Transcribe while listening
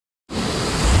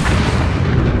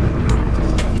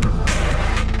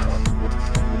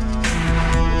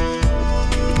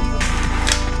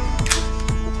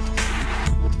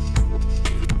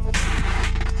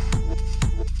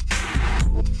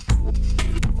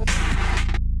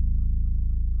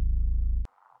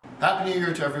Happy New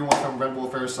Year to everyone from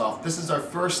Redwolf Airsoft. This is our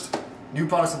first new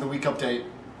products of the week update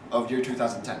of year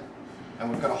 2010. And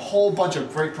we've got a whole bunch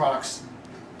of great products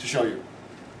to show you.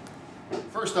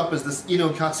 First up is this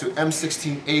Inokatsu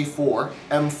M16A4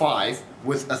 M5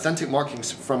 with authentic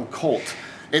markings from Colt.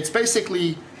 It's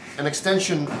basically an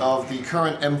extension of the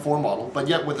current M4 model, but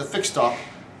yet with a fixed stop,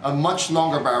 a much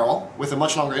longer barrel, with a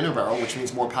much longer inner barrel, which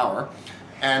means more power,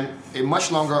 and a much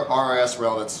longer RIS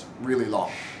rail that's really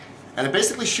long. And it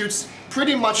basically shoots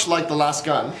pretty much like the last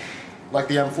gun, like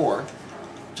the M4,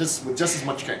 just with just as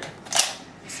much kick.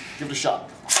 Let's give it a shot.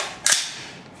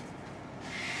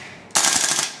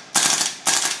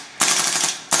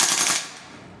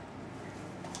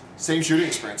 Same shooting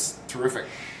experience, terrific.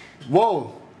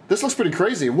 Whoa, this looks pretty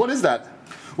crazy. What is that?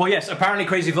 Well, yes, apparently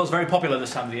Crazyville's very popular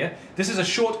this time of the year. This is a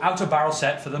short outer barrel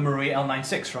set for the Marui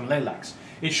L96 from Laylax.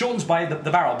 It shortens the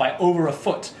barrel by over a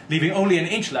foot, leaving only an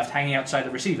inch left hanging outside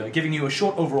the receiver, giving you a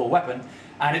short overall weapon,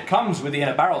 and it comes with the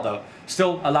inner barrel though,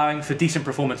 still allowing for decent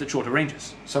performance at shorter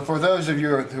ranges. So for those of you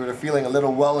who are feeling a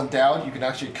little well endowed, you can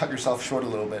actually cut yourself short a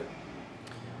little bit.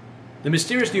 The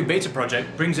mysterious new beta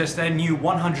project brings us their new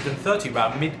 130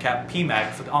 round mid-cap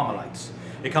PMag for the armor lights.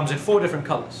 It comes in 4 different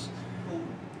colors: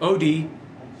 OD,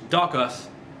 Dark Earth,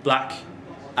 Black,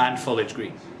 and Foliage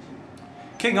Green.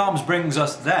 King Arms brings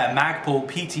us their Magpul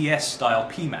PTS style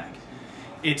PMag.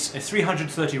 It's a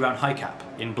 330 round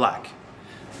Hi-CAPA in black,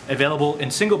 available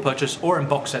in single purchase or in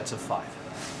box sets of 5.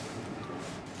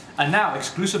 And now,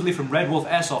 exclusively from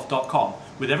RedwolfAirsoft.com,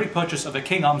 with every purchase of a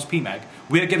King Arms PMag,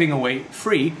 we are giving away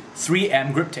free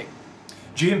 3M grip tape.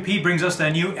 GMP brings us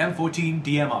their new M14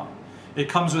 DMR. It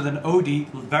comes with an OD,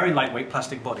 very lightweight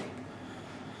plastic body.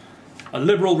 A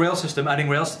liberal rail system adding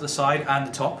rails to the side and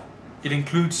the top. It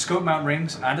includes scope mount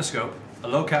rings and a scope, a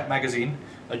low cap magazine,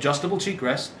 adjustable cheek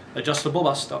rest, adjustable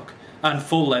bust stock, and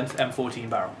full length M14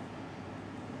 barrel.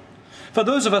 For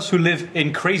those of us who live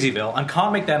in Crazyville and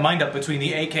can't make their mind up between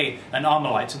the AK and armor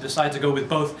lights and decide to go with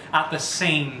both at the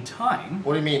same time...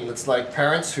 What do you mean? It's like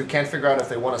parents who can't figure out if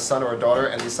they want a son or a daughter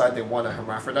and decide they want a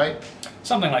hermaphrodite?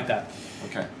 Something like that.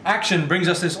 Okay. Action brings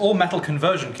us this all-metal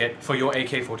conversion kit for your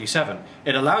AK-47.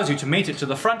 It allows you to mate it to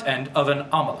the front end of an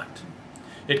armor light.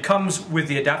 It comes with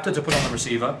the adapter to put on the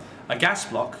receiver, a gas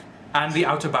block, and the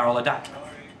outer barrel adapter.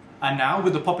 And now,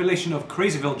 with the population of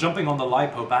Crazyville jumping on the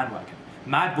LiPo bandwagon,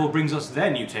 Madbull brings us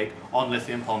their new take on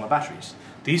lithium polymer batteries.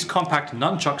 These compact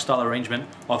nunchuck style arrangement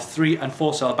of 3 and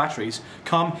 4 cell batteries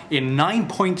come in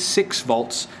 9.6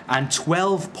 volts and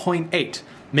 12.8,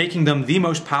 making them the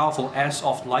most powerful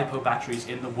airsoft LiPo batteries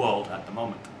in the world at the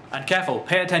moment. And careful,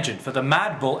 pay attention, for the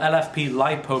Madbull LFP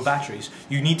LiPo batteries,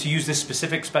 you need to use this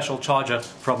specific special charger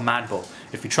from Madbull.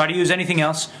 If you try to use anything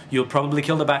else, you'll probably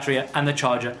kill the battery and the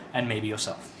charger and maybe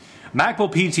yourself.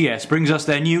 Magpul PTS brings us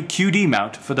their new QD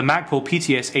mount for the Magpul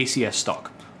PTS ACS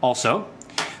stock. Also,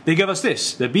 they give us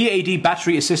this, the B.A.D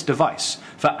battery assist device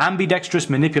for ambidextrous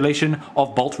manipulation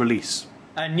of bolt release.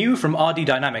 And new from RD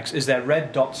Dynamics is their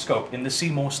red dot scope in the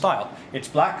Seymour style. It's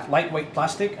black, lightweight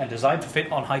plastic and designed to fit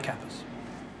on Hi-CAPAs.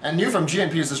 And new from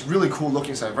GMP is this really cool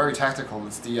looking sight, very tactical.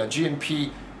 It's the GMP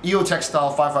EOTech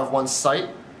style 551 sight.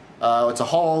 It's a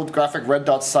holographic red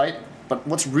dot sight, but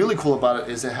what's really cool about it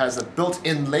is it has a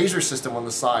built-in laser system on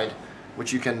the side,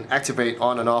 which you can activate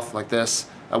on and off like this.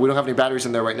 We don't have any batteries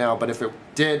in there right now, but if it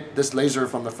did, this laser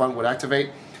from the front would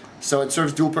activate. So it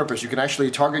serves dual purpose. You can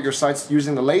actually target your sights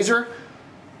using the laser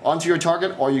onto your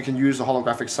target, or you can use the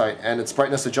holographic sight, and it's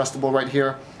brightness adjustable right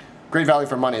here. Great value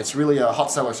for money. It's really a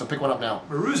hot seller, so pick one up now.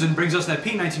 Maruzen brings us their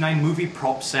P99 movie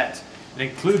prop set. It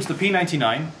includes the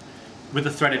P99 with a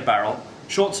threaded barrel,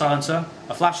 short silencer,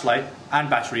 a flashlight, and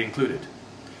battery included.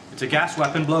 It's a gas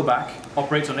weapon blowback,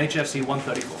 operates on HFC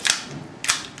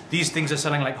 134. These things are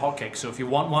selling like hotcakes, so if you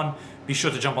want one, be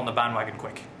sure to jump on the bandwagon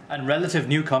quick. And relative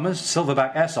newcomers,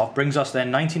 Silverback Airsoft brings us their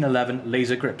 1911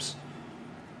 laser grips.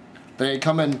 They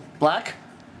come in black,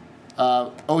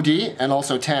 OD, and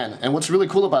also tan. And what's really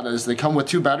cool about it is they come with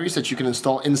 2 batteries that you can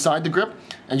install inside the grip,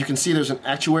 and you can see there's an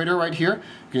actuator right here.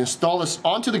 You can install this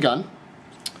onto the gun,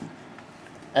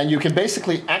 and you can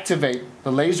basically activate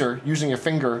the laser using your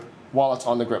finger while it's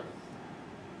on the grip.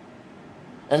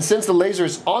 And since the laser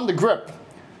is on the grip,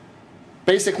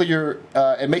 basically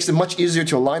it makes it much easier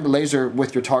to align the laser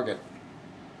with your target.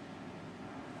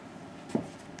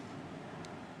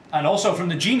 And also from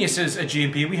the geniuses at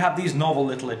GMP, we have these novel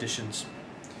little additions.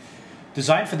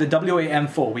 Designed for the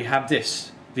WA-M4, we have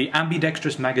this, the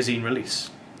Ambidextrous magazine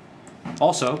release.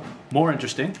 Also, more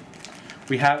interesting,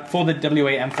 we have for the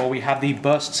WA-M4 we have the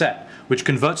burst set, which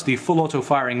converts the full auto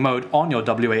firing mode on your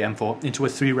WA-M4 into a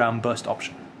 3-round burst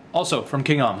option. Also, from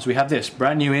King Arms, we have this,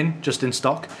 brand new just in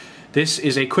stock, This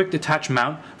is a quick detach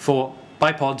mount for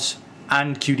bipods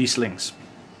and QD slings.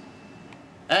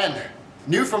 And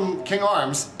new from King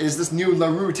Arms is this new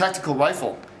Marui tactical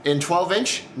rifle in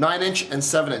 12-inch, 9-inch, and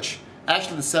 7-inch.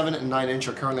 Actually, the 7 and 9-inch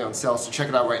are currently on sale, so check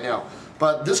it out right now.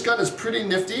 But this gun is pretty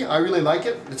nifty. I really like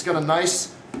it. It's got a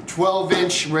nice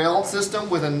 12-inch rail system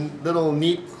with a little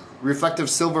neat reflective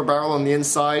silver barrel on the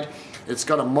inside. It's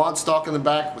got a mod stock in the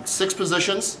back with 6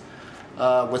 positions,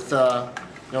 with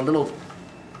little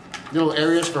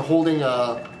areas for holding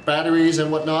batteries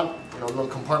and whatnot. Little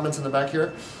compartments in the back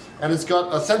here. And it's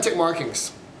got authentic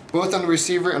markings, both on the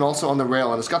receiver and also on the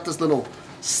rail. And it's got this little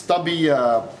stubby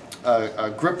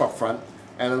grip up front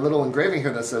and a little engraving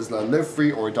here that says "Live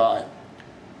Free or Die."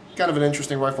 Kind of an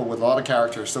interesting rifle with a lot of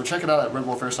characters. So check it out at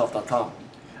redwolfairsoft.com.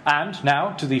 And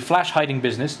now to the flash hiding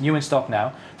business, new in stock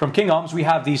now. From King Arms we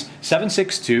have these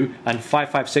 7.62 and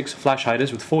 5.56 flash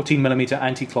hiders with 14mm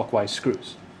anti-clockwise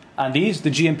screws. And these, the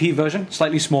GMP version,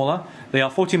 slightly smaller. They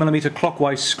are 40mm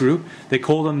clockwise screw. They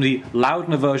call them the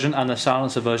Loudner version and the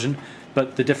silencer version,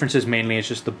 but the difference is mainly it's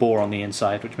just the bore on the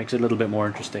inside, which makes it a little bit more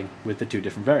interesting with the 2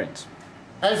 different variants.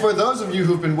 And for those of you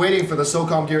who've been waiting for the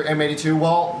SOCOM Gear M82,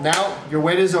 well, now your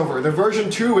wait is over. The version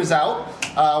 2 is out.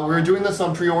 We're doing this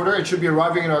on pre-order. It should be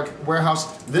arriving in our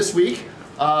warehouse this week.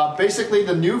 Basically,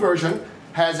 the new version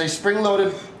has a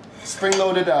spring-loaded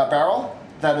barrel.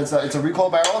 That is, it's a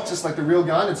recoil barrel, just like the real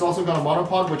gun. It's also got a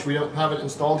monopod, which we don't have it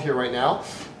installed here right now.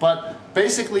 But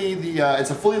basically,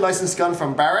 it's a fully licensed gun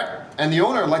from Barrett, and the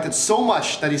owner liked it so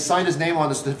much that he signed his name on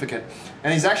the certificate.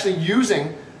 And he's actually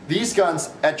using these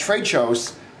guns at trade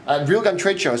shows, at real gun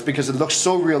trade shows, because it looks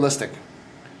so realistic.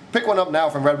 Pick one up now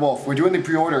from Red Wolf. We're doing the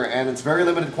pre-order, and it's very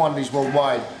limited quantities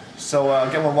worldwide, so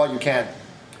get one while you can.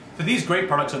 For these great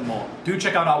products and more, do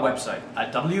check out our website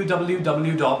at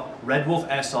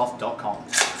www.redwolfairsoft.com.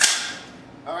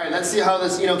 Alright, let's see how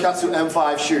this Inokatsu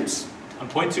M5 shoots. On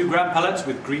 0.2 gram pellets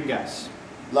with green gas.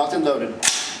 Locked and loaded.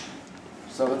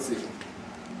 So let's see.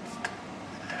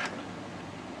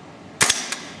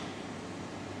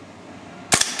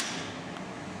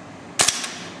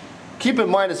 Keep in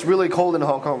mind it's really cold in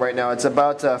Hong Kong right now. It's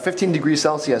about 15 degrees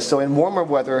Celsius, so in warmer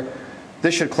weather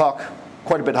this should clock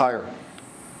quite a bit higher.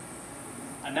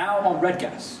 And now on red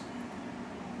gas.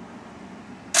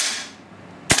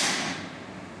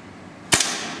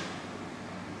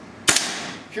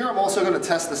 Here I'm also going to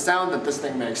test the sound that this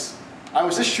thing makes. I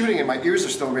was just shooting it, my ears are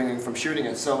still ringing from shooting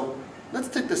it, so let's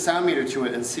take the sound meter to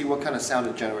it and see what kind of sound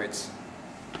it generates.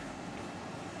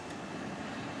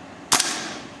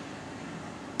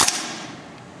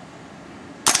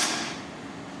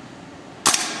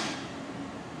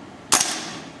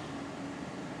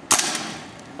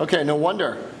 Okay, no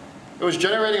wonder. It was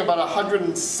generating about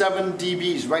 107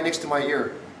 dBs right next to my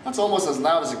ear. That's almost as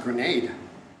loud as a grenade.